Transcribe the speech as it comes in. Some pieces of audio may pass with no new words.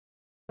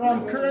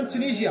From current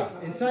Tunisia.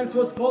 In time it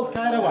was called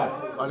Qaraouin.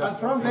 And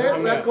from there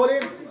we are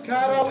calling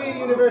Qaraouin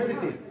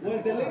University,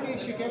 where the lady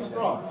she came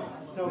from.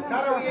 So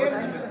Qaraouin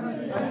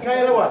and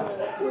Qaraouin.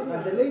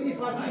 And the lady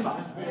Fatima.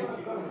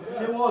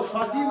 She was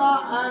Fatima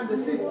and the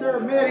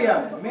sister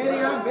Miriam.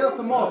 Miriam built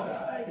a mosque.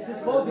 It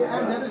is called the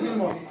Andalusian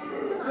Mosque.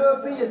 Two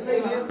pious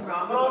ladies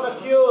from a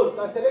cute,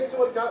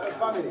 intellectual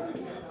family.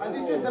 And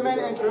this is the main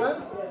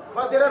entrance,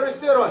 but there are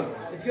restaurants.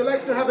 If you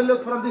like to have a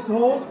look from this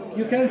hall,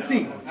 you can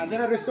see. And there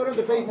are restaurants,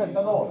 the pavement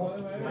and all.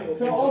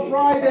 So on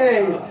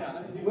Fridays,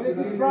 when it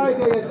is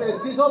Friday,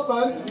 it is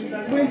open,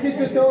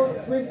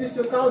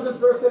 22,000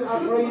 persons are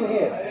praying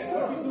here.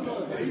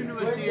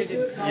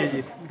 And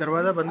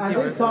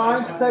in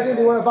time studying,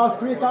 there were about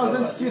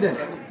 3,000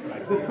 students.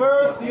 The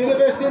first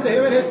university in the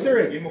human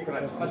history.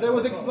 As I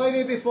was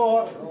explaining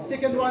before,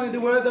 second one in the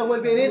world that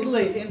will be in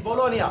Italy, in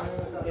Bologna,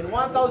 in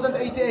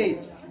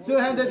 1088,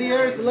 200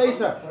 years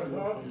later.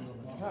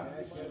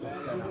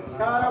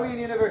 Qaraouin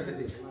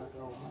University.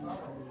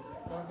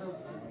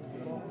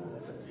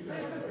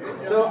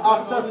 So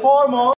after 4 months,